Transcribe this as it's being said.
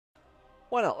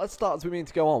Why not? Let's start as we mean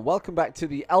to go on. Welcome back to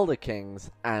the Elder Kings,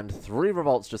 and 3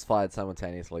 revolts just fired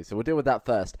simultaneously, so we'll deal with that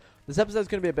first. This episode's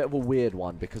going to be a bit of a weird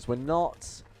one, because we're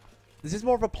not... This is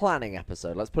more of a planning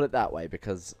episode, let's put it that way,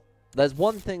 because there's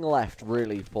one thing left,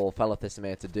 really, for fellow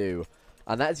Thisomir to do,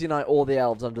 and that is unite all the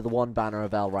elves under the one banner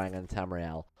of Elrang and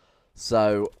Tamriel.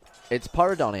 So, it's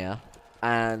Pyrodonia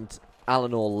and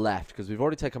Alinor left, because we've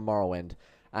already taken Morrowind.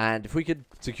 And if we could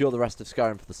secure the rest of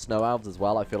Skyrim for the Snow Elves as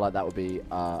well, I feel like that would be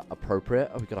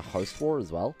appropriate. Oh, we've got a host war as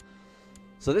well.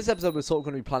 So this episode, we're sort of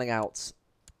going to be planning out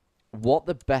what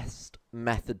the best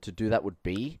method to do that would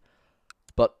be.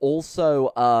 But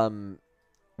also,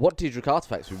 what Daedric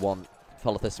artifacts we want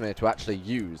fellow Thisomir to actually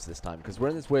use this time. Because we're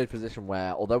in this weird position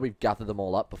where, although we've gathered them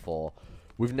all up before,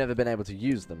 we've never been able to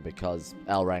use them because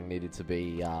Elrang needed to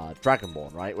be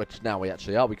Dragonborn, right? Which now we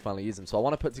actually are. We can finally use them. So I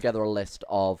want to put together a list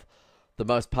of the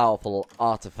most powerful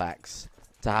artifacts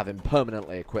to have him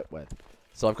permanently equipped with.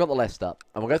 So I've got the list up,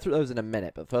 and we'll go through those in a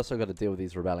minute, but first I've got to deal with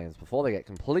these rebellions before they get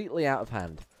completely out of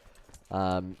hand.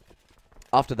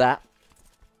 After that,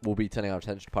 we'll be turning our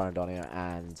attention to Pyrodonia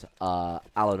and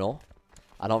Alinor,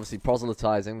 and obviously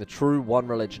proselytizing the true one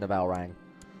religion of Elrang,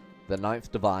 the 9th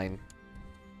Divine,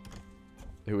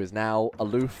 who is now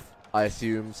aloof, I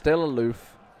assume, still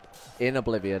aloof, in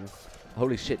Oblivion.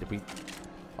 Holy shit, did we...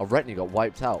 Our retinue got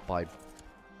wiped out by...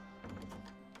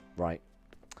 Right.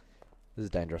 This is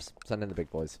dangerous. Send in the big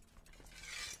boys.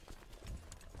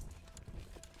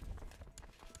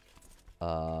 It's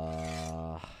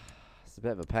a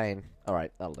bit of a pain.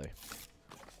 Alright, that'll do.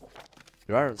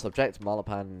 Your errant subject,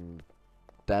 Malapan...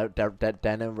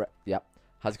 Yep.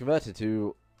 Has converted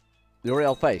to the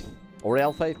Oriel Faith.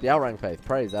 Oriel Faith? The Elrang Faith.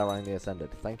 Praise Elrang the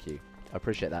Ascended. Thank you. I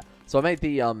appreciate that. So I made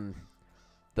the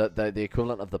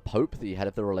equivalent of the Pope, the head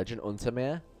of the religion,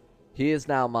 Untamir. He is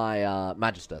now my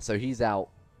Magister, so he's out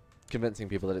convincing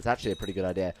people that it's actually a pretty good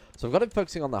idea. So I've got him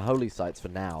focusing on the holy sites for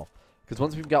now, because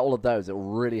once we've got all of those, it will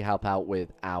really help out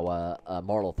with our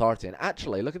moral authority. And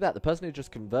actually, look at that, the person who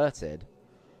just converted,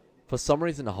 for some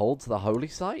reason holds the holy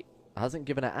site, hasn't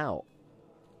given it out.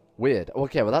 Weird.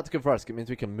 Okay, well that's good for us. It means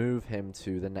we can move him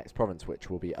to the next province, which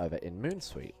will be over in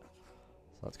Moonsweet.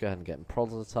 So let's go ahead and get him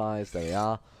proselytized. There we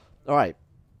are. Alright.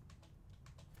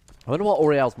 I wonder what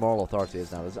Auriel's moral authority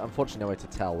is now. There's unfortunately no way to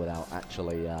tell without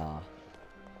actually,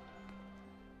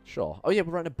 Sure. Oh yeah,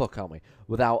 we're writing a book, aren't we?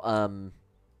 Without,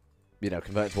 you know,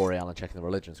 converting to Auriel and checking the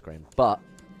religion screen. But,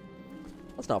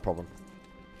 that's not a problem.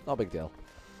 Not a big deal.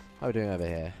 How are we doing over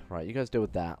here? Right, you guys deal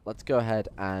with that. Let's go ahead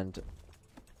and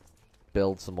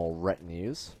build some more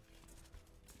retinues.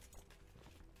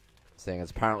 Seeing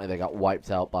as apparently they got wiped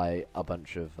out by a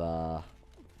bunch of,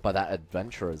 by that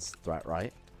adventurer's threat,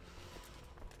 right?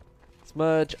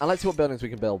 Merge, and let's see what buildings we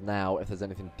can build now, if there's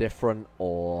anything different,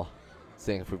 or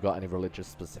seeing if we've got any religious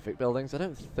specific buildings. I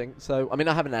don't think so. I mean,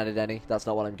 I haven't added any, that's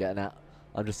not what I'm getting at.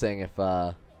 I'm just seeing if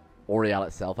Oriel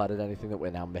itself added anything that we're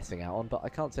now missing out on, but I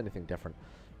can't see anything different.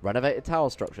 Renovated tower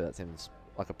structure, that seems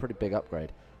like a pretty big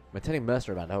upgrade. Maintaining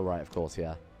mercenary band, oh right, of course,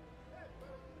 yeah.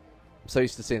 I'm so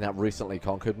used to seeing that recently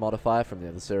conquered modifier from the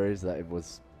other series that it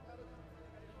was...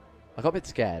 I got a bit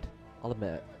scared, I'll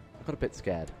admit it. I got a bit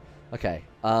scared. Okay,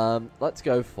 let's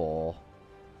go for...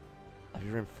 Have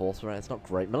you reinforcement rate? It's not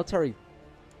great. Military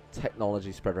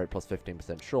technology spread rate plus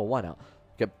 15%. Sure, why not?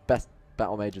 Get best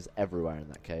battle mages everywhere in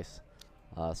that case.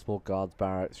 Small guards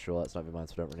barracks. Sure, that's not even mine,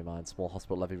 so I don't really mind. Small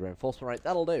hospital levy reinforcement rate.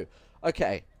 That'll do.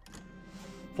 Okay.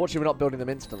 Fortunately, we're not building them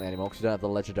instantly anymore because we don't have the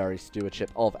legendary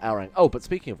stewardship of Elrang. Oh, but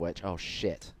speaking of which... Oh,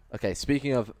 shit. Okay,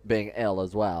 speaking of being ill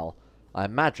as well... I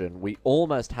imagine we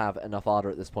almost have enough ardor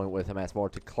at this point with Hermes Mora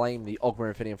to claim the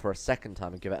Ogmar Infinium for a second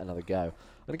time and give it another go. I'm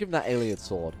going to give him that Iliad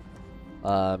sword.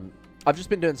 I've just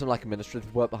been doing some like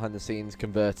administrative work behind the scenes,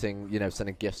 converting, you know,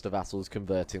 sending gifts to vassals,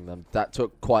 converting them. That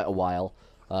took quite a while,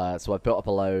 so I've built up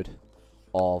a load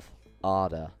of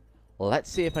ardor.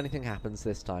 Let's see if anything happens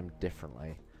this time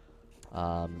differently.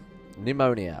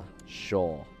 Pneumonia,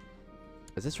 sure.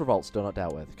 Is this revolt still not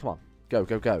dealt with? Come on, go,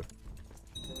 go, go.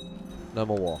 No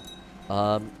more war.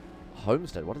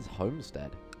 Homestead. What is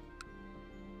Homestead?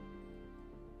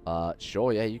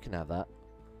 Sure, yeah, you can have that.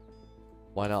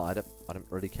 Why not? I don't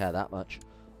really care that much.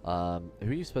 Who are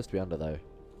you supposed to be under, though?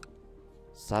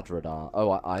 Sadradar.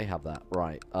 Oh, I have that.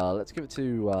 Right. Let's give it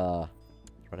to,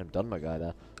 random Dunmer guy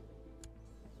there.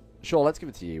 Sure, let's give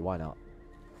it to you. Why not?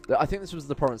 I think this was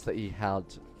the province that he had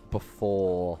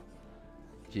before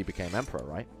he became emperor,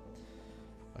 right?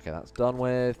 Okay, that's done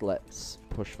with. Let's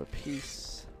push for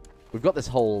peace. We've got this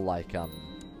whole, like,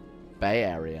 bay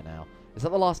area now. Is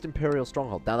that the last Imperial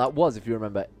stronghold? Now, that was, if you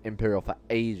remember, Imperial for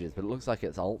ages, but it looks like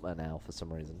it's Altmer now for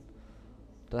some reason.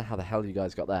 Don't know how the hell you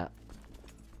guys got that.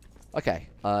 Okay,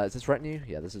 is this retinue?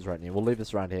 Yeah, this is retinue. We'll leave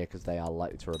this around here because they are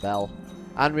likely to rebel.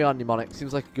 And we are mnemonic.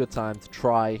 Seems like a good time to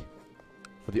try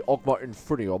for the Ogma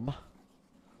Infurium.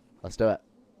 Let's do it.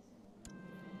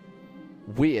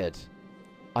 Weird.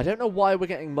 I don't know why we're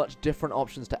getting much different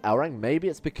options to Elrang. Maybe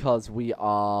it's because we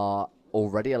are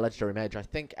already a legendary mage. I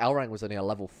think Elrang was only a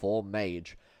level 4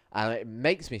 mage. And it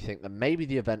makes me think that maybe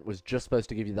the event was just supposed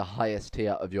to give you the highest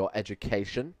tier of your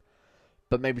education.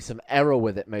 But maybe some error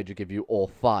with it made you give you all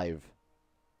 5.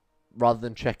 Rather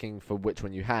than checking for which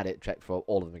one you had, it checked for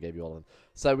all of them and gave you all of them.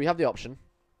 So we have the option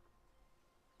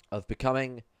of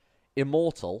becoming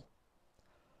immortal.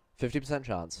 50%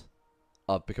 chance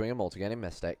of becoming immortal, getting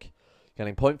Mystic,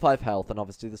 getting 0.5 health, and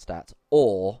obviously the stats.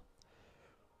 Or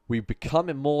we become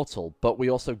immortal, but we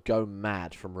also go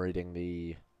mad from reading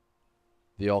the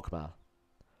Ogma.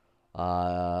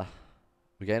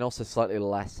 We gain also slightly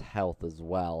less health as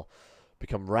well.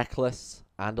 Become reckless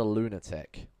and a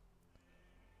lunatic.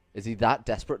 Is he that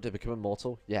desperate to become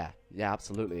immortal? Yeah,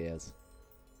 absolutely he is.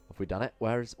 Have we done it?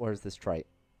 Where is this trait?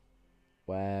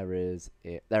 Where is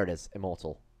it? There it is,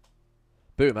 immortal.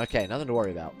 Boom, okay, nothing to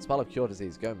worry about. Spell of cure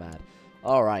disease, go mad.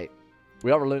 Alright,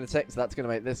 we are a lunatic, so that's going to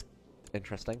make this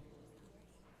interesting.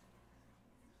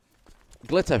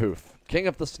 Glitterhoof, king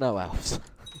of the snow elves.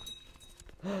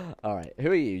 Alright, who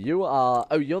are you? You are...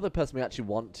 Oh, you're the person we actually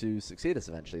want to succeed us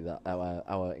eventually,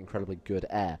 our incredibly good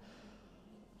heir.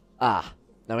 Ah,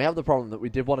 now we have the problem that we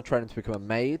did want to train him to become a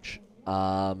mage,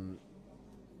 and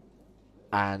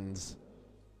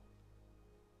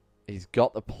he's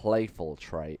got the playful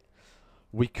trait.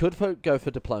 We could go for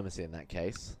diplomacy in that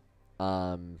case.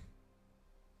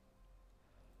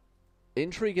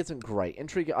 Intrigue isn't great.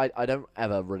 Intrigue, I don't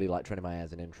ever really like training my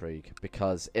heirs in Intrigue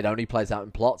because it only plays out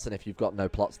in plots, and if you've got no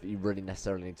plots that you really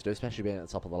necessarily need to do, especially being at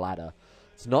the top of the ladder,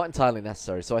 it's not entirely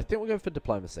necessary. So I think we'll go for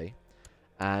diplomacy,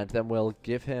 and then we'll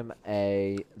give him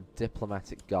a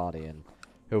diplomatic guardian.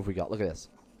 Who have we got? Look at this.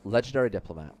 Legendary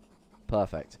diplomat.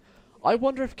 Perfect. I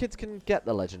wonder if kids can get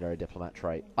the legendary diplomat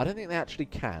trait. I don't think they actually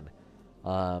can.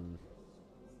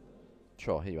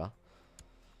 Sure, here you are.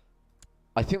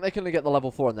 I think they can only get the level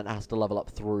 4 and then it has to level up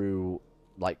through,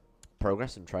 like,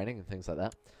 progress and training and things like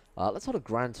that. Let's hold a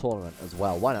grand tournament as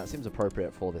well. Why not? It seems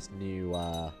appropriate for this new,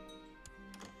 the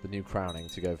new crowning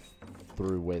to go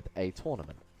through with a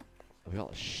tournament. We've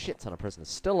got a shit ton of prisoners.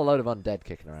 Still a load of undead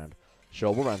kicking around.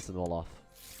 Sure, we'll ransom them all off.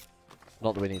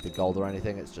 Not that we need the gold or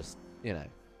anything, it's just, you know,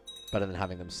 better than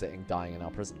having them sitting, dying in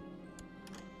our prison.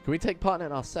 Can we take part in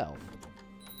it ourselves?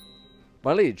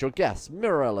 My liege, your guest,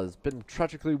 Mirella, has been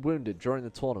tragically wounded during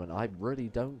the tournament. I really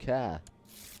don't care.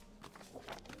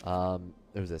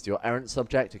 Who's this? Your errant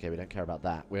subject? Okay, we don't care about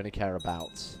that. We only care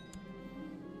about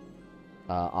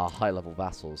our high-level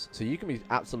vassals. So you can be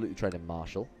absolutely trained in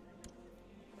martial.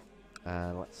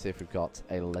 And let's see if we've got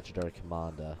a legendary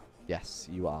commander. Yes,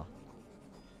 you are.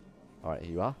 Alright,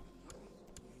 here you are.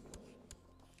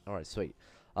 Alright, sweet.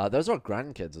 Those are our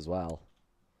grandkids as well.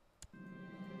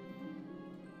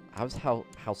 How's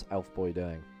House Elf Boy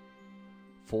doing?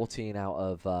 14 out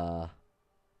of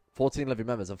 14 living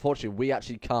members. Unfortunately, we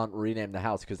actually can't rename the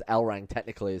house because Elrang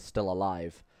technically is still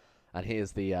alive, and he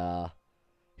is the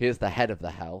head of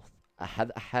the house.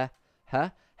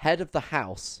 Head of the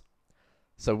house.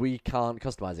 So we can't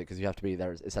customize it because you have to be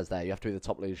there. It says there you have to be the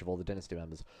top liege of all the dynasty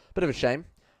members. Bit of a shame.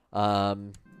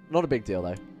 Not a big deal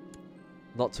though.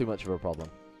 Not too much of a problem.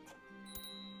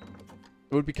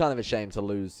 It would be kind of a shame to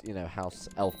lose, you know, House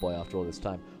Elf Boy after all this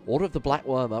time. Order of the Black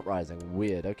Worm Uprising.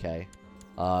 Weird, okay.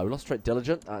 We lost trait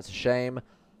Diligent. That's a shame.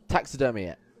 Taxidermy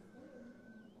it.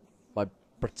 My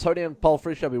Bretonian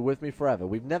palfrey shall be with me forever.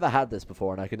 We've never had this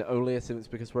before, and I can only assume it's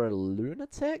because we're a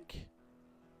lunatic?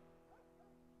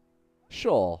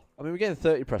 Sure. I mean, we're getting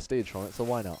 30 prestige from it, so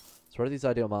why not? So where are these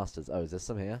ideal masters? Oh, is this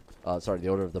some here? Sorry, the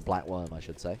Order of the Black Worm, I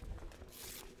should say.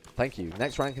 Thank you.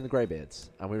 Next rank in the Greybeards.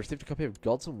 And we received a copy of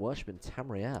Gods and Worship in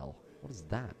Tamriel. What is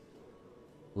that?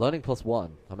 Learning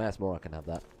 +1. Hermaeus Mora can have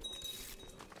that.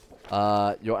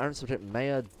 Your errant subject,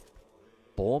 Mayor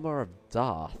Borma of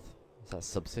Darth. Is that a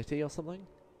sub-city or something?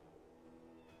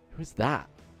 Who is that?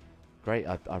 Great,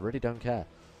 I really don't care.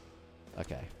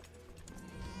 Okay.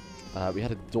 We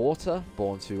had a daughter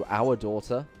born to our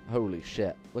daughter. Holy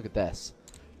shit. Look at this.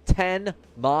 10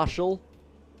 martial.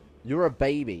 You're a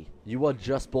baby. You are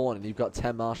just born and you've got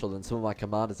 10 martial than some of my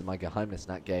commanders in my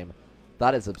Geheimnisnacht game.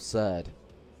 That is absurd.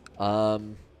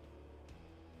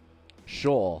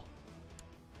 Sure.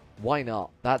 Why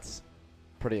not? That's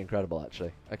pretty incredible,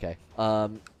 actually. Okay.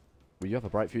 Well, you have a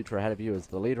bright future ahead of you as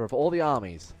the leader of all the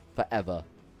armies. Forever.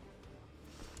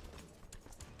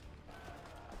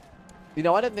 You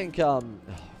know, I don't think, oh, for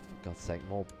God's sake,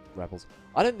 more rebels.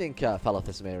 I don't think Fellow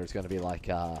Thesmir is going to be like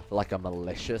a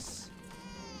malicious.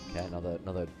 Okay,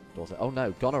 another daughter. Oh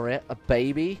no, gonorrhea, a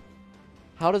baby.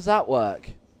 How does that work?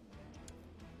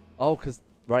 Oh, because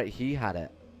right, he had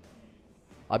it.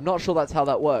 I'm not sure that's how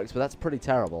that works, but that's pretty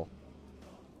terrible.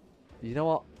 You know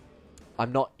what?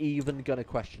 I'm not even going to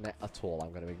question it at all.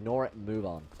 I'm going to ignore it and move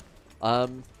on.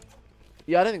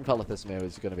 Yeah, I don't think Fellow Thesmir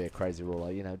is going to be a crazy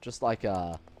ruler. You know, just like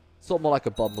a sort of more like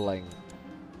a bumbling,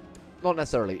 not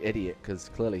necessarily idiot, because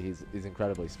clearly he's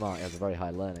incredibly smart. He has a very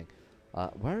high learning.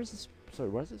 Where is this? Sorry,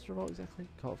 where is this revolt exactly?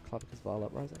 Court of Clavicus Vile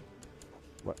Uprising.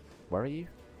 Where are you?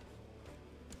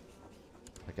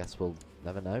 I guess we'll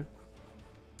never know.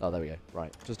 Oh, there we go.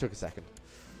 Right, just took a second.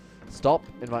 Stop,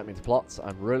 invite me to plots.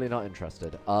 I'm really not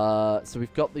interested. So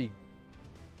we've got the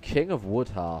King of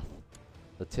Woodhearth.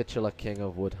 The titular King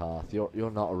of Woodhearth.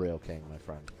 You're not a real king, my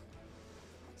friend.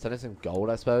 Send us some gold,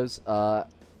 I suppose. I'm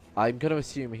going to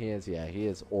assume he is, yeah, he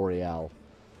is Oriel.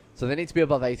 So they need to be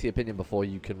above 80 opinion before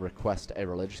you can request a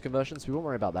religious conversion, so we won't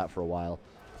worry about that for a while.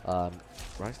 We're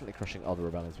accidentally crushing other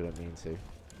rebellions we don't mean to.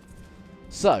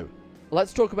 So,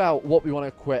 let's talk about what we want to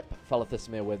equip Fellow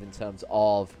Thesmir with in terms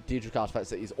of Daedric artifacts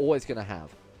that he's always going to have.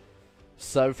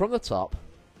 So, from the top,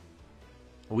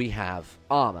 we have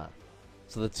armor.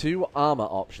 So, the two armor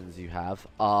options you have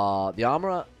are the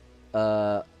armor,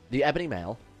 the Ebony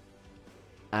Mail,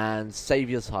 and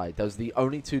Saviour's Hide. Those are the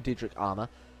only two Daedric armor.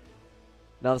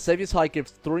 Now, the Saviour's Hide gives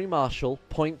 3 martial,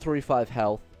 0.35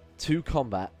 health, 2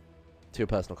 combat, 2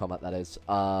 personal combat, that is,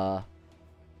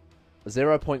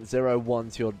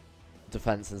 0.01 to your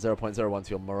defense and 0.01 to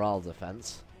your morale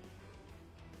defense.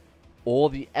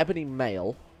 Or the Ebony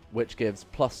Mail, which gives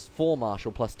plus 4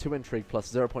 martial, plus 2 intrigue,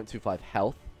 plus 0.25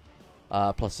 health,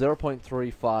 plus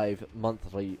 0.35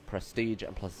 monthly prestige,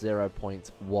 and plus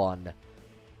 0.1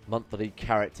 monthly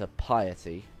character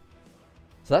piety.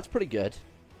 So that's pretty good.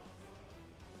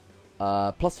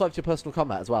 Plus 5 to your personal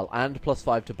combat as well, and plus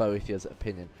 5 to Boethiah's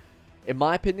opinion. In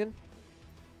my opinion,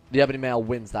 the Ebony Mail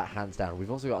wins that hands down. We've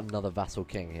also got another vassal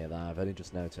king here that I've only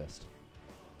just noticed.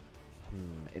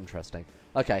 Interesting.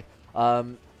 Okay.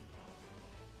 Yeah,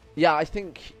 I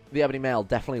think the Ebony Mail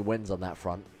definitely wins on that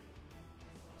front.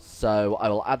 So I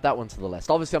will add that one to the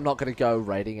list. Obviously, I'm not going to go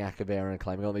raiding Akavir and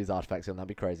claiming all these artifacts, and that'd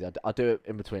be crazy. I'll do it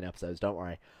in between episodes, don't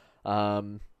worry.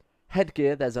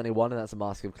 Headgear, there's only one, and that's a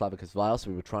Mask of Clavicus Vile, so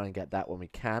we will try and get that when we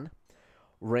can.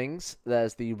 Rings,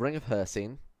 there's the Ring of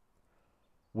Hircine,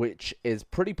 which is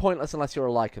pretty pointless unless you're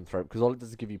a Lycanthrope, because all it does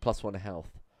is give you plus 1 health.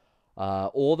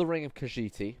 Or the Ring of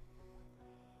Khajiit,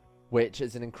 which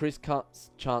is an increased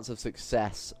chance of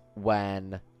success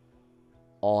when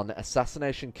on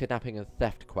assassination, kidnapping, and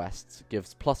theft quests.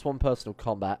 Gives plus 1 personal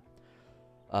combat,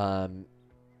 an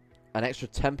extra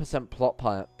 10% plot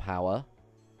power,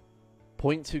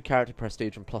 0.2 character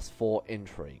prestige, and plus 4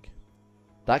 intrigue.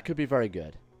 That could be very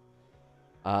good.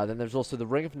 Then there's also the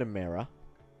Ring of Namira,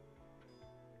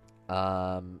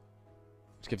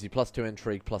 which gives you plus 2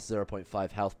 intrigue, plus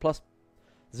 0.5 health, plus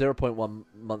 0.1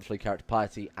 monthly character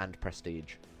piety and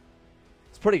prestige.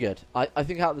 It's pretty good. I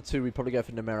think out of the two, we'd probably go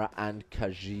for Namira and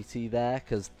Khajiit there,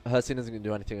 because Hircine isn't going to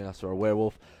do anything unless you're a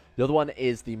werewolf. The other one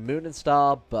is the Moon and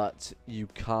Star, but you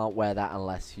can't wear that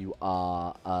unless you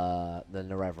are the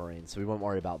Nerevarine, so we won't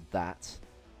worry about that.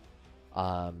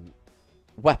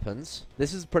 Weapons.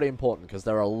 This is pretty important, because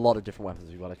there are a lot of different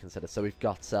weapons we've got to consider. So we've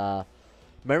got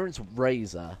Merrin's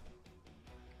Razor,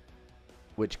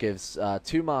 which gives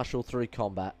 2 martial, 3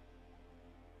 combat.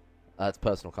 It's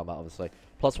personal combat, obviously.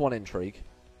 Plus 1 intrigue.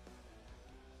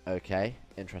 Okay,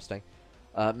 interesting.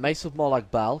 Mace of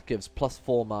Molag Bal gives plus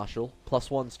 4 martial,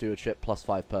 plus 1 stewardship, plus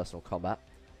 5 personal combat.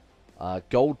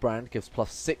 Goldbrand gives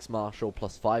plus 6 martial,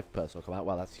 plus 5 personal combat.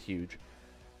 Wow, that's huge.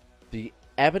 The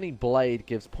Ebony Blade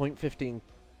gives 0.15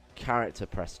 character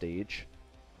prestige,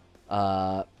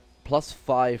 plus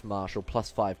 5 martial,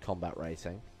 plus 5 combat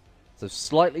rating. So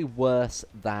slightly worse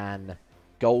than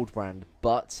Goldbrand,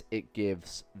 but it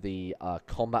gives the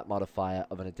combat modifier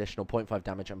of an additional 0.5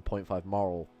 damage and 0.5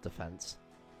 moral defense.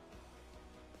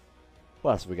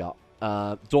 What else have we got?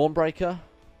 Dawnbreaker,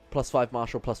 plus 5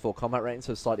 martial, plus 4 combat rating,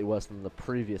 so slightly worse than the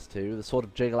previous two. The Sword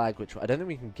of Jigalag, which I don't think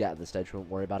we can get at this stage, we won't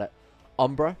worry about it.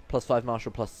 Umbra, plus 5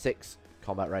 martial, plus 6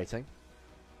 combat rating.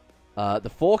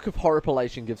 The Fork of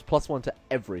Horripilation gives plus 1 to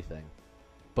everything,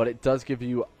 but it does give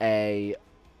you a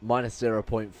minus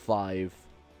 0.5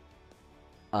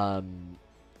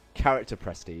 character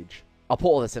prestige. I'll put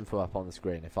all this info up on the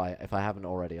screen if I haven't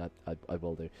already. I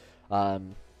will do.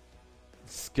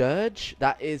 Scourge,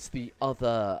 that is the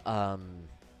other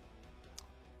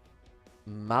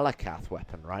Malakath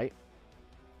weapon, right?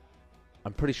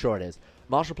 I'm pretty sure it is.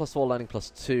 Martial +4, learning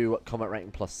 +2, combat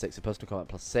rating +6, personal combat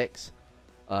 +6.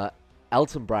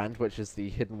 Elton Brand, which is the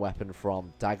hidden weapon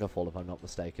from Daggerfall, if I'm not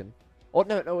mistaken. Or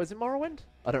no, is it Morrowind?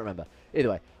 I don't remember.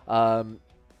 Either way,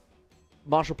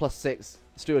 Martial +6,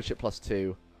 Stewardship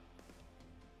 +2,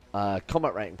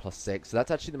 combat rating +6. So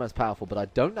that's actually the most powerful, but I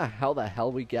don't know how the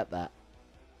hell we get that.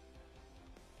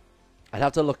 I'd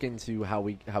have to look into how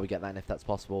we get that and if that's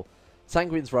possible.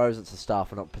 Sanguine's Rose, it's a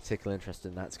staff. We're not particularly interested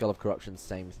in that. Skull of Corruption,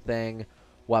 same thing.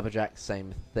 Wabberjack,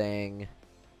 same thing.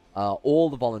 All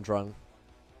the Volendrung.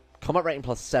 Combat rating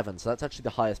 +7, so that's actually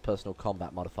the highest personal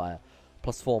combat modifier.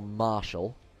 +4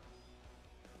 Martial.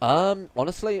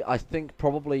 Honestly, I think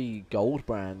probably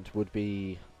Goldbrand would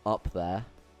be up there.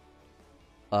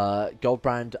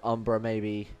 Goldbrand, Umbra,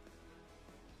 maybe.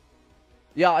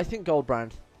 Yeah, I think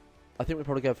Goldbrand. I think we'd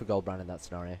probably go for Goldbrand in that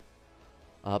scenario.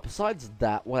 Besides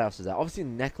that, what else is there? Obviously,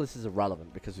 Necklace is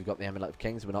irrelevant because we've got the Amulet of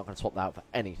Kings. We're not going to swap that out for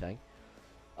anything.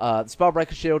 The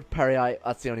Spellbreaker Shield, Periite,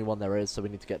 that's the only one there is, so we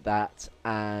need to get that.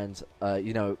 And,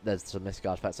 you know, there's some Mystic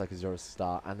Artifacts like Azura's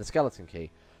Star and the Skeleton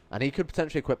Key. And he could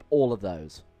potentially equip all of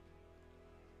those.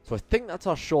 So I think that's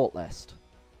our short list.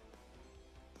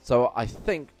 So I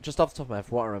think, just off the top of my head,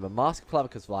 from what I remember, Mask of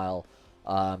Clavicus Vial,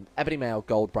 Ebony Mail,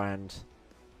 Goldbrand,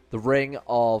 the Ring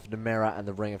of Namira, and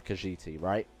the Ring of Khajiit,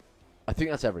 right? I think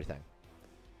that's everything.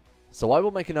 So I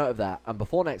will make a note of that, and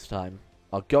before next time,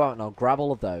 I'll go out and I'll grab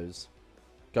all of those,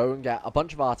 go and get a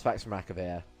bunch of artifacts from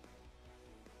Akavir,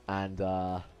 and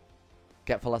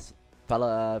get Fella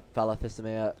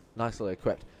Thistamir nicely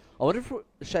equipped. I wonder if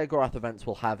Sheogorath events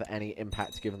will have any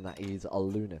impact given that he's a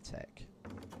lunatic.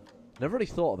 Never really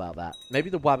thought about that. Maybe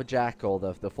the Wabberjack or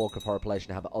the Fork of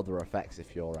Horripilation have other effects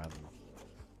if you're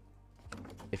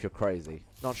crazy.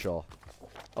 Not sure.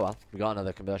 Oh well, we got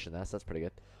another conversion there, so that's pretty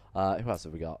good. Who else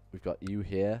have we got? We've got you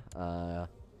here.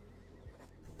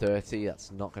 30,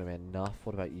 that's not going to be enough.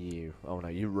 What about you? Oh no,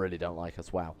 you really don't like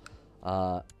us. Wow.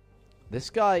 This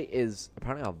guy is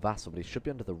apparently our vassal, but he should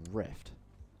be under the Rift.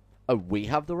 Oh, we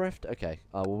have the Rift? Okay.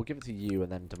 Well, we'll give it to you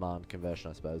and then demand conversion,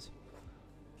 I suppose.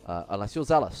 Unless you're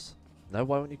zealous. No,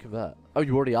 why won't you convert? Oh,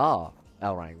 you already are.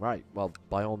 Elrang, right. Well,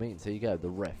 by all means, here you go, the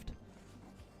Rift.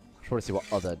 I should probably see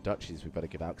what other duchies we've got to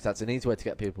give out, because that's an easy way to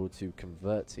get people to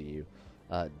convert to you.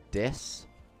 Dis.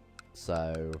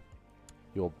 So,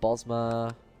 you're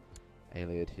Bosma.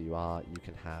 Aliad, who you are, you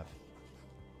can have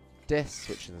Dis,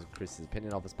 which increases his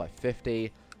opinion of us by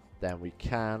 50. Then we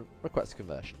can request a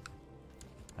conversion.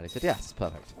 And he said yes,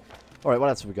 perfect. Alright, what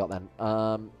else have we got then?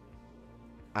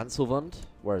 Anselvund,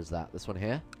 where is that? This one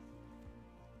here?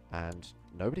 And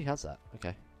nobody has that,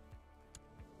 okay.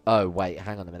 Oh, wait,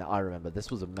 hang on a minute, I remember. This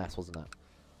was a mess, wasn't it?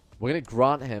 We're going to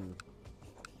grant him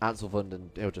Anselvund and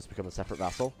he'll just become a separate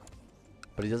vassal.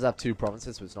 But he does have 2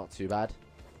 provinces, so it's not too bad.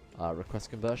 Request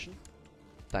conversion.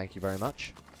 Thank you very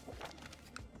much.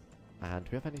 And do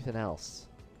we have anything else?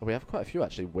 Oh, we have quite a few,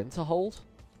 actually. Winterhold?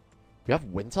 We have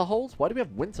Winterhold? Why do we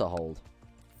have Winterhold?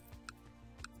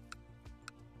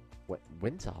 Wait,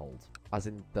 Winterhold? As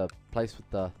in the place with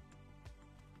the...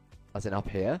 As in up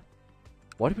here?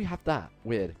 Why do we have that?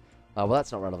 Weird. Well,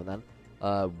 that's not relevant then.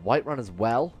 Whiterun as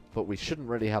well, but we shouldn't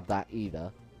really have that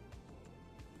either.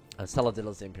 And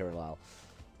Saladil's the Imperial Isle.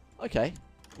 Okay,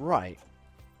 right.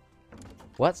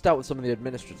 Well, let's start with some of the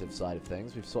administrative side of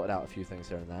things. We've sorted out a few things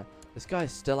here and there. This guy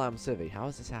is still Amcivi. How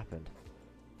has this happened?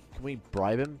 Can we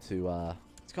bribe him to,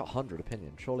 He's got 100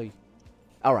 opinion, surely...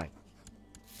 Alright.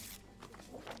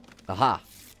 Aha!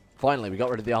 Finally, we got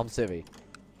rid of the Amcivi.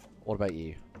 What about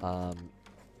you?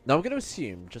 Now I'm going to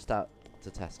assume, just out to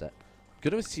test it, I'm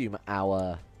going to assume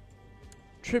our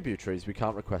tributaries, we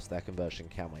can't request their conversion,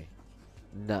 can we?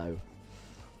 No.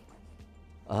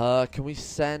 Can we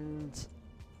send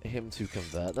him to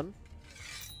convert them?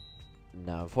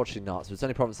 No, unfortunately not. So it's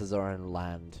only provinces that are in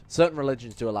land. Certain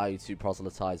religions do allow you to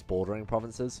proselytize bordering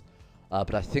provinces,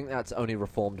 but I think that's only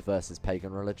reformed versus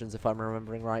pagan religions, if I'm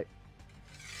remembering right.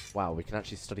 Wow, we can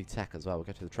actually study tech as well. We'll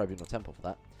go to the Tribunal Temple for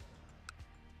that.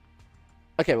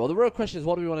 Okay, well, the real question is,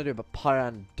 what do we want to do about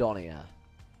Pyrandonia?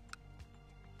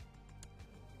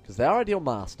 Because they are ideal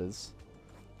masters.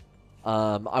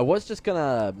 I was just going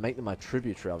to make them my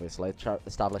tributary, obviously.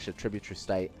 Establish a tributary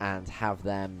state and have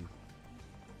them,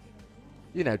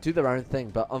 you know, do their own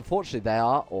thing. But unfortunately, they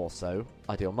are also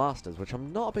ideal masters, which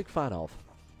I'm not a big fan of.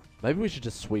 Maybe we should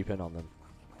just sweep in on them.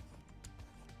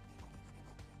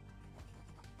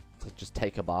 To just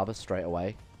take a barber straight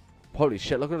away. Holy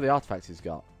shit, look at all the artifacts he's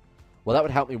got. Well, that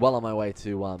would help me well on my way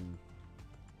to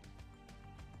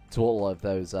all of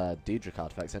those Daedric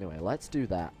artifacts anyway. Let's do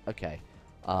that. Okay.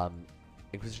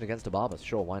 Inquisition against a barber.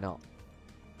 Sure, why not?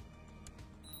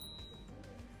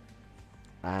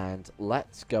 And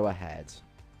let's go ahead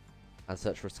and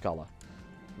search for a scholar.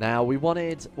 Now, we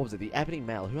wanted... What was it? The Ebony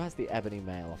Mail. Who has the Ebony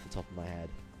Mail off the top of my head?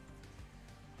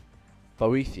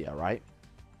 Boethia, right?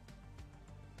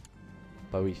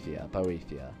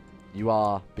 Boethia. You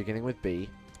are beginning with B.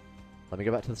 Let me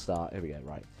go back to the start. Here we go,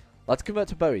 right. Let's convert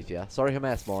to Boethia. Sorry,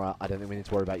 Hermaeus Mora. I don't think we need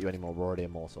to worry about you anymore. We're already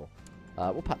immortal.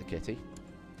 We'll pat the kitty.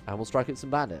 And we'll strike at some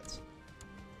bandits.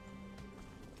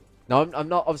 Now, I'm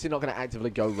not obviously not going to actively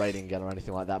go raiding again or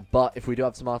anything like that. But if we do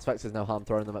have some artifacts, there's no harm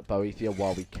throwing them at Boethia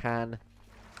while we can.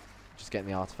 Just getting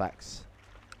the artifacts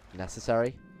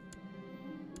necessary.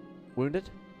 Wounded?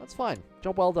 That's fine.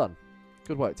 Job well done.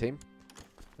 Good work, team.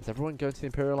 Is everyone going to the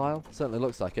Imperial Isle? Certainly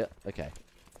looks like it. Okay.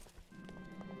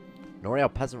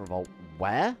 Noriel Peasant Revolt.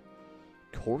 Where?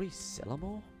 Corey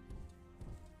Sillamore?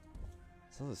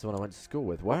 Sounds like someone I went to school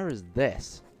with. Where is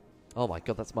this? Oh my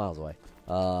god, that's miles away.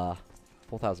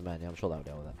 4,000 men. Yeah, I'm sure that would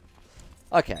deal with it.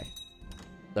 Okay.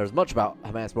 There's much about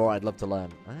Hermaeus Mora I'd love to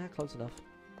learn. Close enough.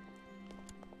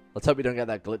 Let's hope we don't get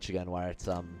that glitch again where it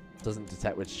doesn't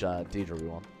detect which Deidre we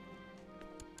want.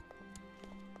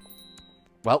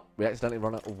 Well, we accidentally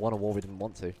won a war we didn't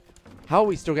want to. How are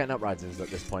we still getting uprisings at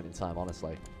this point in time,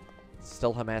 honestly?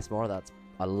 Still Hermaeus Mora? That's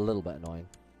a little bit annoying.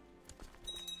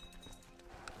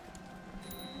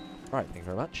 Alright, thank you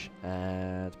very much.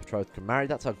 And betrothed can marry.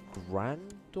 That's our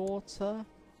granddaughter?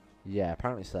 Yeah,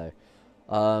 apparently so.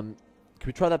 Can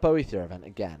we try that Boethia event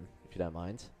again, if you don't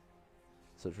mind?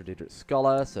 Search for Daedric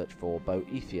Scholar. Search for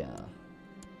Boethia.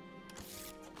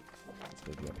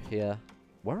 Let's go up here.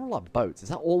 Where are all our boats? Is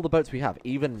that all the boats we have?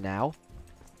 Even now?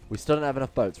 We still don't have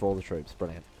enough boats for all the troops.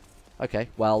 Brilliant. Okay,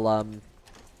 well, guess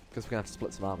we're going to have to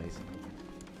split some armies.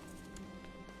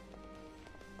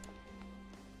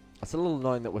 It's a little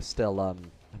annoying that we're still,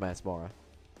 Hermaeus Mora.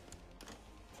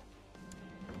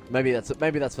 Maybe that's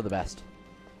for the best.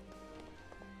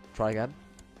 Try again.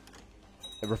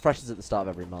 It refreshes at the start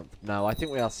of every month. No, I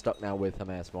think we are stuck now with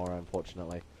Hermaeus Mora,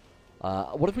 unfortunately.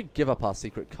 What if we give up our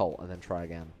secret cult and then try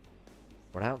again?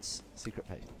 Renounce secret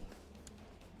faith.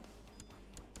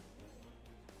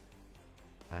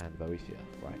 And Boethia,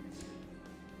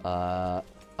 right.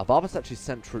 Abarbus actually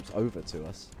sent troops over to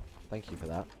us. Thank you for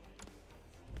that.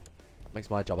 Makes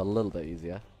my job a little bit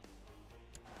easier.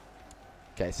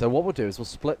 Okay, so what we'll do is we'll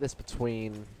split this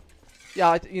between...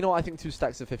 Yeah, you know what? I think 2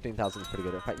 stacks of 15,000 is pretty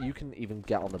good. In fact, you can even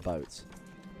get on the boat.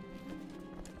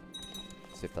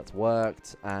 See if that's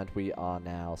worked. And we are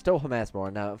now still Hermaeus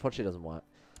Mora. No, unfortunately it doesn't work.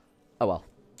 Oh well.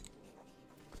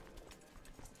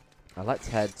 Now let's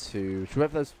head to... Should we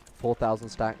have those 4,000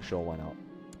 stacks? Sure, why not?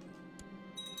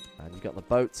 And you got the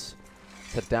boats.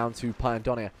 Let's head down to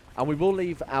Pyandonia. And we will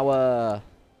leave our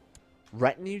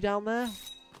retinue down there.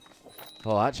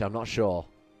 Oh, actually, I'm not sure.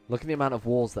 Look at the amount of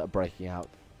wars that are breaking out.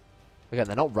 Again,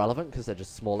 they're not relevant because they're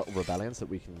just small little rebellions that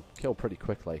we can kill pretty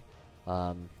quickly.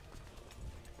 They're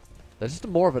just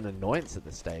more of an annoyance at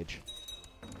this stage.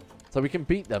 So we can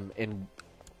beat them in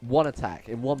one attack.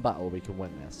 In one battle, we can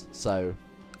win this. So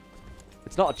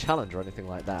it's not a challenge or anything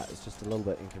like that. It's just a little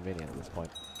bit inconvenient at this point.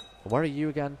 And where are you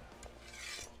again?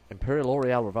 Imperial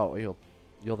Oriel Revolt. Oh,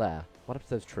 you're there. What happened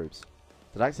to those troops?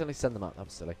 Did I accidentally send them up? That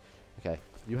was silly. Okay,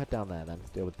 you head down there then.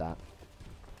 Deal with that.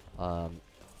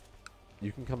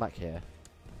 You can come back here.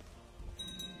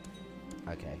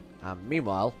 Okay.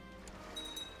 Meanwhile,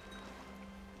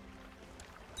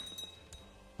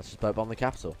 let's just boat bomb the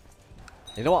capital.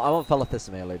 You know what? I want Fella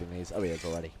Thisomir leading these. Oh, he is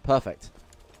already. Perfect.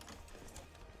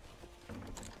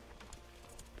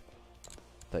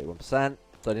 31%.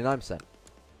 39%.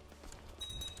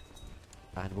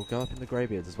 And we'll go up in the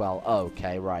Greybeards as well.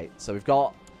 Okay, right. So we've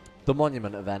got the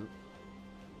monument event.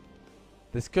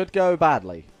 This could go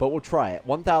badly, but we'll try it.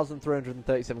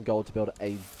 1,337 gold to build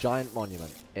a giant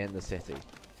monument in the city.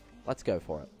 Let's go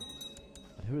for it.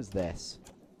 And who is this?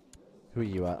 Who are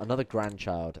you? Another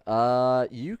grandchild.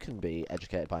 You can be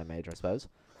educated by a mage, I suppose.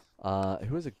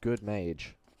 Who is a good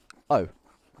mage? Oh,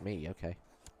 me. Okay.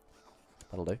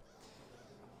 That'll do.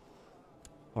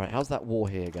 Alright, how's that war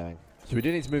here going? So we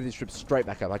do need to move these troops straight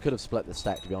back up. I could have split the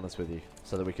stack, to be honest with you,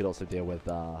 so that we could also deal with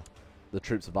the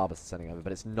troops of Barbus sending over,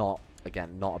 but it's not,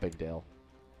 again, not a big deal.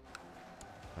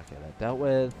 Okay, they're dealt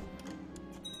with.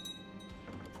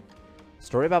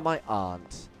 Story about my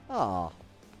aunt. Ah.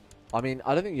 I mean,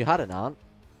 I don't think you had an aunt.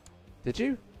 Did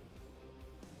you?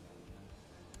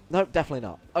 No, definitely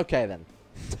not. Okay, then.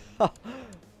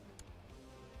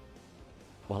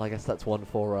 Well, I guess that's one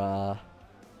for, I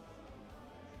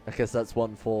guess that's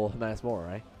one for Hermaeus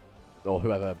Mora, eh? Or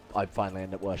whoever I finally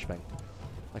end up worshipping.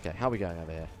 Okay, how are we going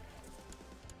over here?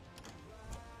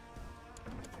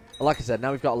 Well, like I said,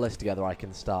 now we've got a list together, I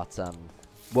can start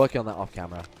working on that off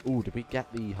camera. Ooh, did we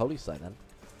get the Holy Stone then?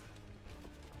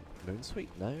 Moon Sweet?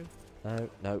 No. No,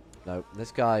 no, no.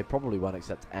 This guy probably won't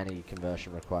accept any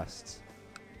conversion requests.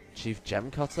 Chief Gem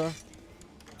Cutter?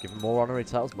 Give him more honorary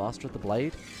titles. Master of the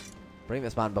Blade? Bring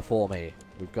this man before me.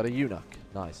 We've got a eunuch.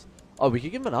 Nice. Oh, we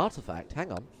could give him an artifact.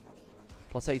 Hang on.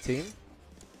 Plus 18.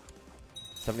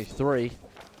 73.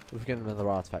 We've given him another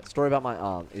artifact. Story about my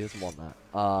aunt. He doesn't want that.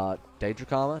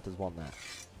 Daedric armor? Does want that.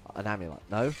 An amulet?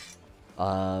 No.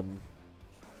 I've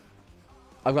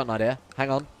got an idea. Hang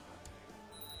on.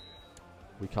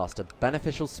 We cast a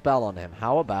beneficial spell on him.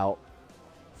 How about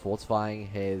fortifying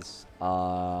his,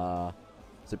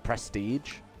 is it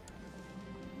prestige?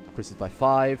 Increases by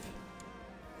 5.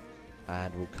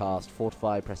 And we'll cast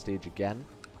Fortify Prestige again.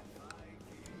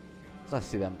 It's nice to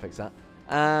see them fix that.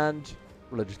 And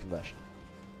Religious Conversion.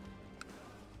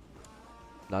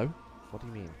 No? What do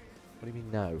you mean? What do you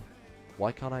mean no?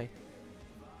 Why can't I?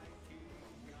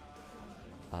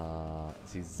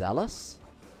 Is he zealous?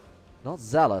 Not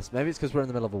zealous. Maybe it's because we're in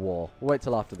the middle of a war. We'll wait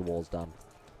till after the war's done.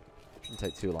 Shouldn't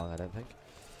take too long, I don't think.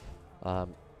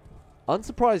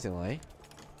 Unsurprisingly,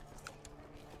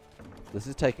 this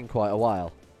is taking quite a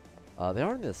while. They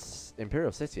are in this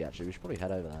Imperial City, actually. We should probably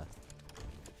head over there.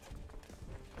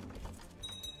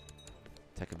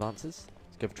 Tech advances.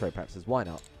 Let's go for trade practices. Why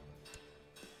not?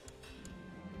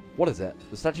 What is it?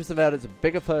 The statue surveilled is a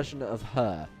bigger version of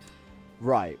her.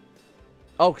 Right.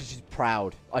 Oh, because she's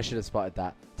proud. I should have spotted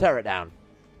that. Tear it down.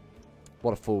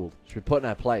 What a fool. Should be put in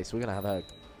her place. We're going to have her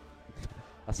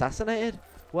assassinated?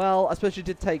 Well, I suppose she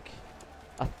did take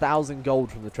 1,000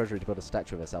 gold from the treasury to build a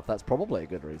statue of herself. That's probably a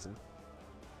good reason.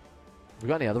 We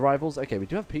got any other rivals? Okay, we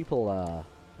do have people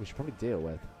we should probably deal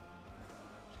with.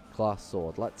 Class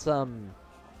sword. Let's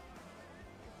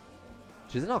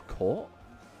she's in our court?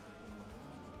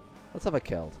 Let's have her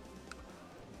killed.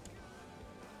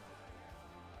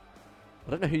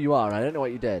 I don't know who you are, and I don't know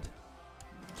what you did.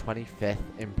 25th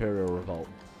Imperial Revolt.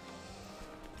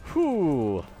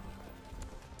 Whew.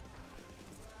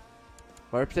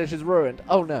 My reputation's ruined.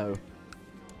 Oh no.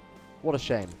 What a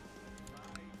shame.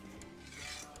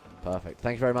 Perfect.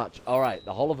 Thank you very much. Alright,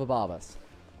 the Hall of Abarbus.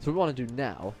 So what we want to do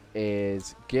now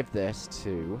is give this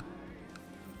to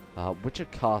which are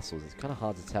castles? It's kind of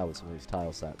hard to tell with some of these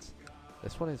tile sets.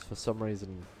 This one is for some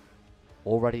reason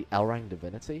already Elrang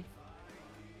Divinity.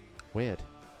 Weird.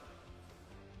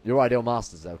 Your ideal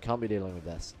masters though, can't be dealing with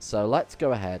this. So let's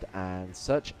go ahead and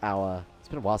search our, it's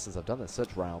been a while since I've done this,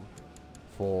 search realm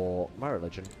for my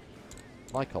religion,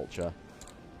 my culture,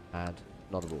 and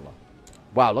not a ruler.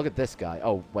 Wow, look at this guy.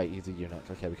 Oh, wait, he's a eunuch.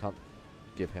 Okay, we can't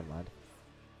give him land.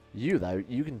 You, though,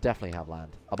 you can definitely have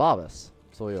land. Abarbus,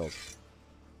 it's all yours.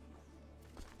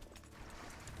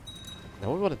 Now,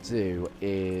 what we want to do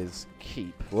is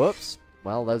keep... Whoops.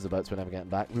 Well, those are boats we're never getting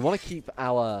back. We want to keep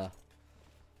our...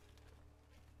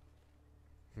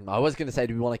 I was going to say,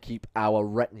 do we want to keep our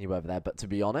retinue over there? But to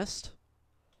be honest,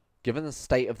 given the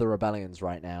state of the rebellions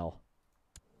right now,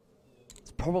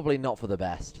 it's probably not for the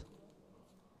best.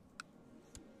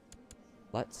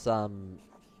 Let's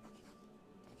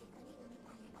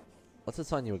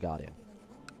assign you a guardian.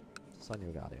 Assign you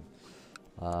a guardian.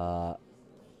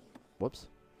 Whoops.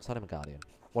 Assign him a guardian.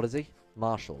 What is he?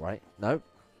 Marshal, right? No.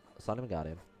 Assign him a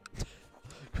guardian.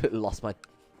 Lost my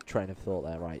train of thought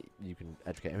there. Right. You can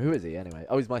educate him. Who is he, anyway?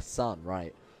 Oh, he's my son.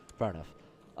 Right. Fair enough.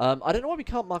 I don't know why we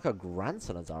can't mark our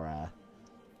grandson as our heir.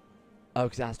 Oh,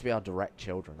 because it has to be our direct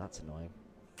children. That's annoying.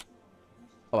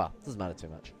 Oh, well. Doesn't matter too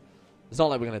much. It's not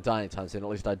like we're going to die anytime soon. At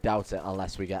least I doubt it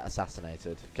unless we get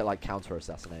assassinated. Get, like,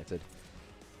 counter-assassinated.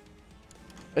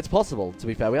 It's possible, to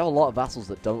be fair. We have a lot of vassals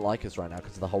that don't like us right now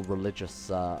because of the whole religious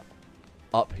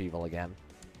upheaval again.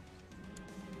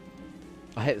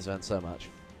 I hate this event so much.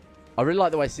 I really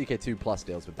like the way CK2 Plus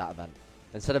deals with that event.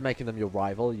 Instead of making them your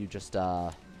rival, you just,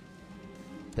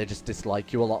 they just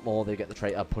dislike you a lot more. They get the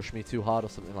trait, push me too hard or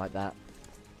something like that.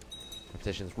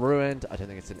 Repetition's ruined. I don't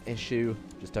think it's an issue.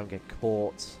 Just don't get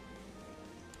caught.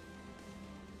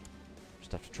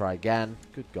 Have to try again.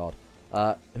 Good God. Who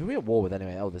are we at war with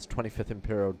anyway? Oh, this 25th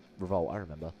Imperial Revolt. I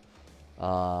remember.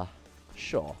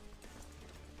 Sure.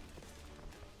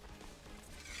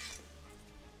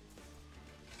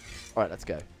 Alright, let's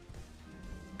go.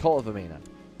 Cult of Amina.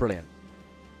 Brilliant.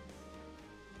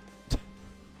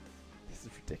 This is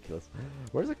ridiculous.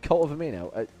 Where is the Cult of Amina?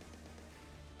 Are you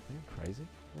crazy?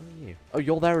 What are you? Oh,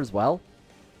 you're there as well?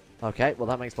 Okay, well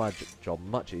that makes my job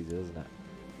much easier, doesn't it?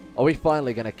 Are we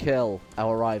finally going to kill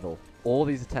our rival? All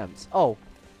these attempts. Oh,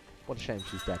 what a shame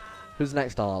she's dead. Who's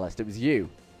next on our list? It was you.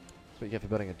 That's what you get for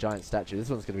building a giant statue. This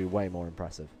one's going to be way more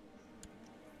impressive.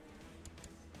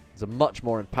 It's a much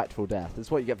more impactful death. This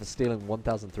is what you get for stealing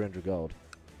 1,300 gold.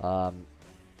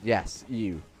 Yes,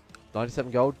 you. 97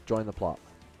 gold, join the plot.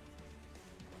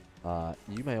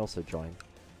 You may also join.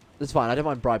 It's fine. I don't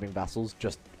mind bribing vassals,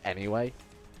 just anyway.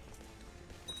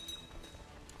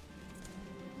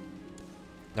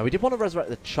 Now, we did want to resurrect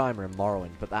the Chimer in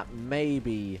Morrowind, but that may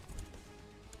be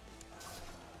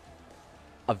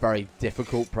a very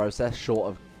difficult process, short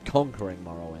of conquering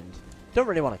Morrowind. Don't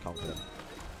really want to conquer them.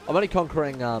 I'm only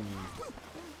conquering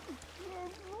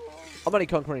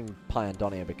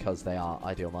Pyandonia because they are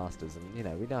Ideal Masters, and, you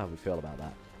know, we know how we feel about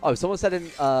that. Oh, someone said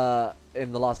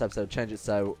in the last episode, change it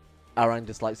so Arang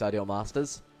dislikes Ideal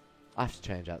Masters. I have to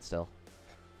change that still.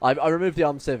 I removed the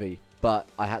Civvy, but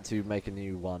I had to make a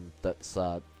new one that's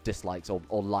dislikes or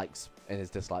likes in his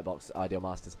dislike box Ideal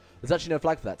Masters. There's actually no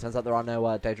flag for that. Turns out there are no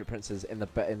Daedric Princes in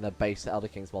the base Elder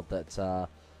Kings mod that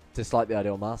dislike the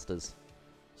Ideal Masters.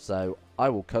 So I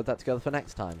will code that together for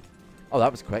next time. Oh,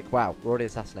 that was quick. Wow, we're already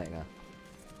assassinating her.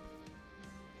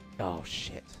 Oh,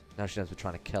 shit. Now she knows we're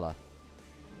trying to kill her.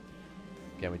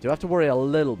 Again, we do have to worry a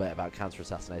little bit about counter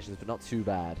assassinations, but not too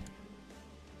bad.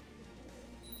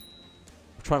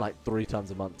 We're trying like 3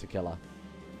 times a month to kill her.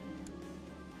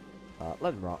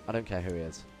 Let him rot. I don't care who he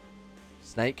is.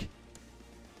 Snake.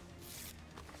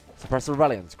 Suppress the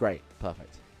rebellions. Great.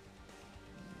 Perfect.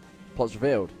 Plot's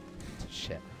revealed.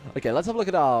 Shit. Okay, let's have a look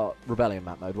at our rebellion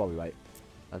map mode while we wait.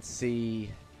 And see...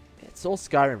 It's all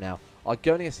Skyrim now.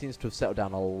 Argonia seems to have settled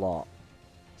down a lot.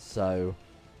 So,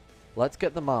 let's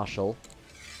get the Marshal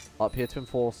up here to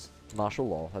enforce martial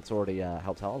law. That's already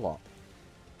helped out a lot.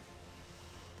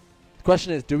 The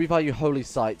question is, do we value holy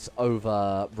sites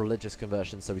over religious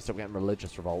conversions so we stop getting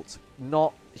religious revolts?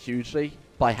 Not hugely.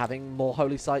 By having more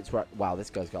holy sites, wow,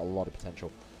 this guy's got a lot of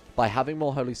potential. By having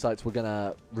more holy sites, we're going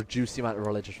to reduce the amount of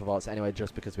religious revolts anyway,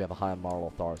 just because we have a higher moral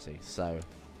authority. So,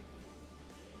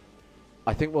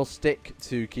 I think we'll stick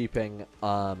to keeping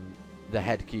the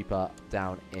head keeper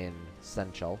down in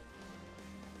Senchal.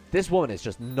 This woman is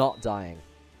just not dying.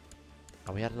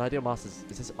 And we had an Ideal Masters.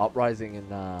 Is this Uprising in...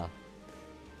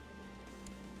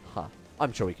 Huh.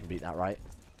 I'm sure we can beat that, right?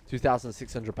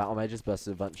 2,600 battle mages versus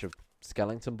a bunch of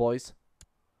skeleton boys.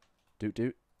 Doot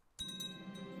doot. Is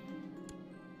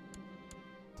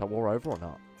that war over or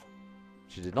not?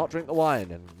 She did not drink the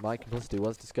wine, and my complicity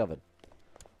was discovered.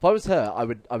 If I was her, I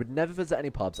would never visit any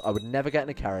pubs. I would never get in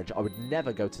a carriage. I would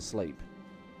never go to sleep.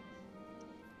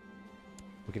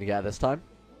 We're gonna get her this time.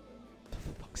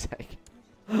 For fuck's sake.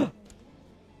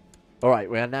 Alright,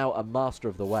 we are now a master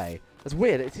of the way. That's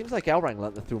weird. It seems like Elrang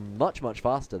learnt the through much, much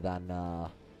faster than fellow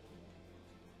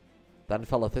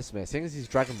Thismir. Seeing as he's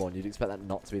Dragonborn, you'd expect that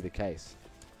not to be the case.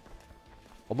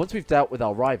 And once we've dealt with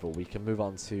our rival, we can move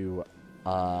on to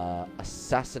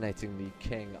assassinating the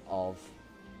king of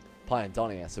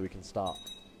Pyandonia, so we can start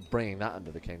bringing that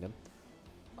under the kingdom.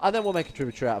 And then we'll make a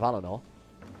tributary out of Alinor.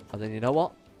 And then you know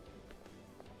what?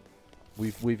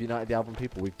 We've united the Elven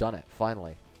people. We've done it,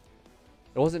 finally.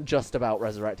 It wasn't just about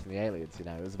resurrecting the aliens, you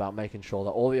know. It was about making sure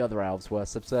that all the other elves were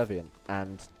subservient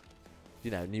and,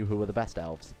 you know, knew who were the best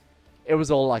elves. It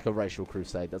was all like a racial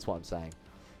crusade, that's what I'm saying.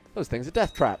 Those things are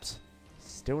death traps.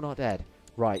 Still not dead.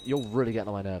 Right, you're really getting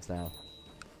on my nerves now.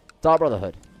 Dark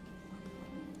Brotherhood.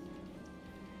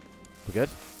 We're good?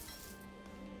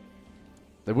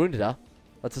 They wounded her.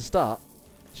 That's a start.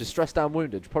 She's stressed down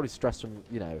wounded. She's probably stressed from,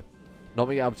 you know, not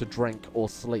being able to drink or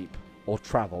sleep or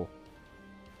travel.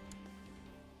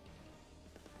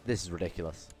 This is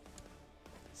ridiculous.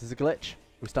 Is this a glitch?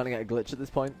 We're starting at a glitch at this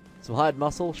point. Some hired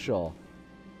muscle? Sure.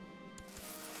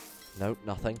 Nope,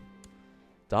 nothing.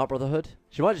 Dark Brotherhood?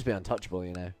 She might just be untouchable,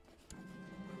 you know.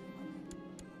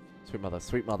 Sweet mother,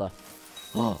 sweet mother.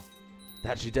 Oh, they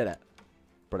actually did it.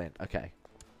 Brilliant, okay.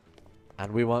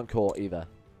 And we weren't caught either.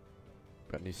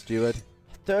 Got a new steward.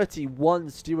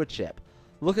 31 stewardship.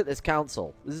 Look at this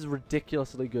council. This is a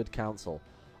ridiculously good council.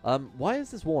 Why is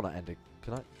this war not ending?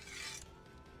 Can I...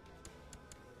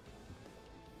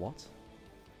 What?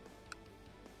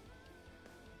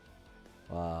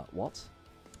 What?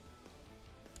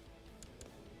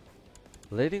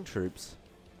 Leading troops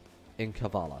in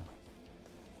Kavala.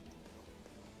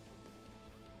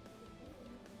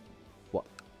 What?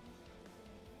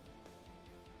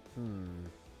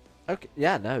 Okay,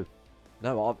 yeah, no.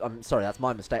 No, I'm sorry, that's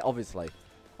my mistake, obviously.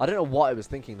 I don't know what I was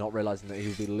thinking, not realizing that he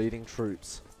would be leading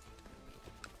troops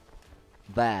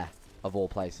there, of all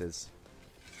places.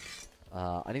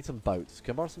 I need some boats.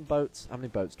 Can I borrow some boats? How many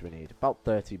boats do we need? About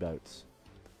 30 boats.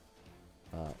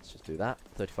 Let's just do that.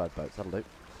 35 boats, that'll do.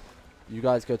 You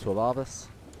guys go to Avarthus.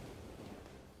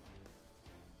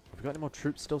 Have we got any more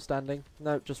troops still standing?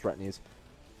 No, just retinues.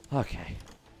 Okay.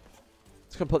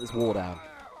 Let's go and put this war down.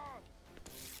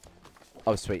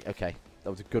 Oh, sweet. Okay. That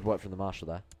was a good work from the Marshal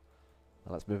there.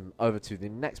 Now let's move him over to the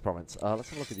next province. Let's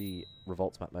have a look at the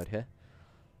Revolts map mode here.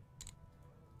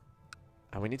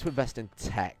 And we need to invest in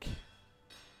tech.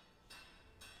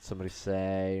 Somebody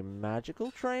say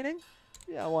magical training?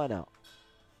 Yeah, why not?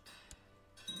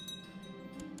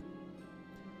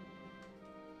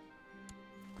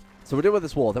 So we'll deal with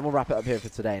this war, then we'll wrap it up here for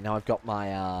today. Now I've got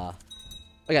my,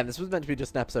 again, this was meant to be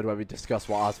just an episode where we discuss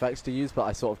what artifacts to use, but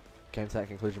I sort of came to that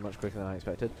conclusion much quicker than I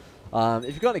expected. If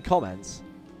you've got any comments,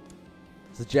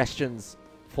 suggestions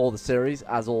for the series,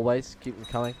 as always, keep them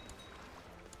coming.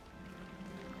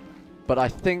 But I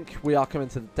think we are coming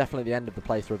to definitely the end of the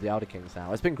playthrough of the Elder Kings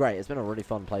now. It's been great. It's been a really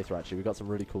fun playthrough, actually. We got some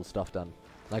really cool stuff done.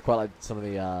 And I quite like some of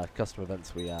the custom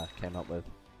events we came up with.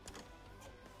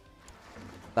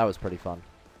 That was pretty fun.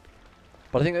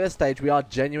 But I think at this stage we are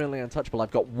genuinely untouchable.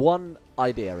 I've got one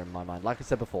idea in my mind. Like I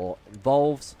said before,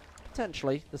 involves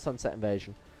potentially the Sunset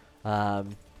Invasion.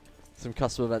 Some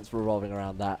custom events revolving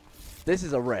around that. This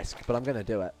is a risk, but I'm going to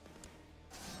do it.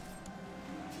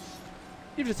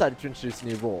 You've decided to introduce a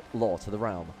new law to the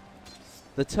realm.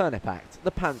 The Turnip Act,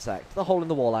 the Pants Act, the Hole in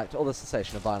the Wall Act, or the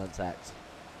Cessation of Violence Act.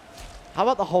 How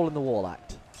about the Hole in the Wall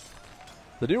Act?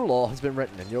 The new law has been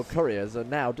written and your couriers are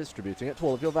now distributing it to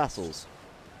all of your vassals.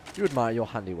 You admire your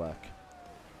handiwork.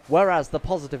 Whereas the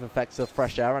positive effects of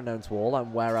fresh air are known to all,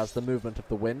 and whereas the movement of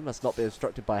the wind must not be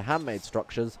obstructed by handmade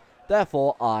structures,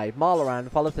 therefore I, Marloran,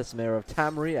 Falithismir of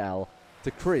Tamriel,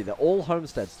 decree that all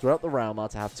homesteads throughout the realm are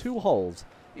to have 2 holes,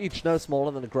 each no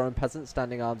smaller than a grown peasant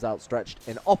standing arms outstretched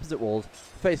in opposite walls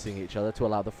facing each other to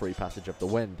allow the free passage of the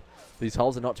wind. These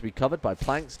holes are not to be covered by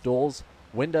planks, doors,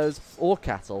 windows, or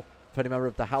cattle. If any member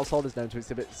of the household is known to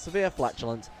exhibit severe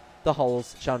flatulence, the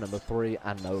holes shall number 3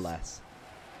 and no less.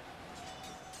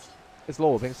 This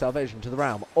law will bring salvation to the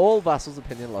realm. All vassals'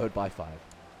 opinion lowered by 5.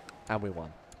 And we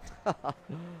won.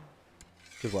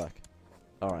 Good work.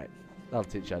 Alright. That'll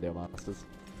teach you idea, masters.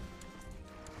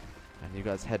 And you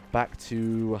guys head back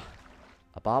to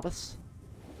Abarbus.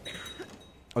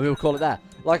 And we will call it there.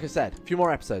 Like I said, a few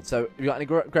more episodes. So if you got any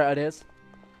great ideas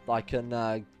that I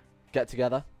can get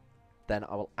together, then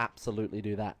I will absolutely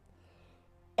do that.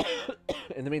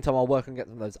 In the meantime, I'll work on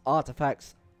getting those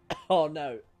artifacts. Oh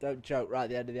no, don't joke, right at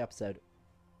the end of the episode.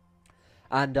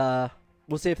 And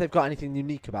we'll see if they've got anything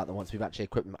unique about them once we've actually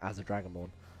equipped them as a Dragonborn.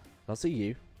 I'll see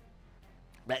you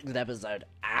next episode.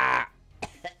 Ah!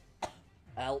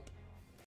 Help.